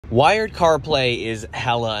Wired CarPlay is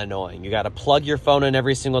hella annoying. You got to plug your phone in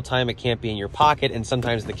every single time. It can't be in your pocket, and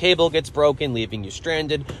sometimes the cable gets broken, leaving you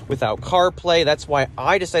stranded without CarPlay. That's why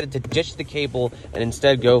I decided to ditch the cable and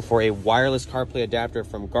instead go for a wireless CarPlay adapter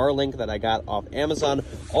from Garlink that I got off Amazon.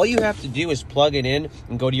 All you have to do is plug it in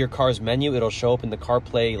and go to your car's menu. It'll show up in the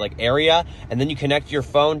CarPlay area, and then you connect your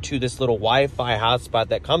phone to this little Wi-Fi hotspot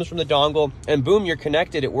that comes from the dongle, and boom, you're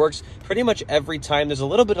connected. It works pretty much every time. There's a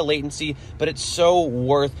little bit of latency, but it's so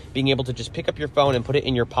worth being able to just pick up your phone and put it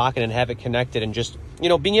in your pocket and have it connected, and just, you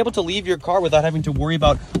know, being able to leave your car without having to worry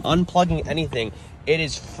about unplugging anything. It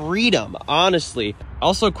is freedom, honestly.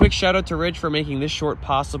 Also, a quick shout out to Ridge for making this short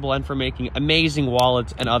possible and for making amazing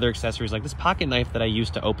wallets and other accessories like this pocket knife that I use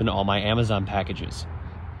to open all my Amazon packages.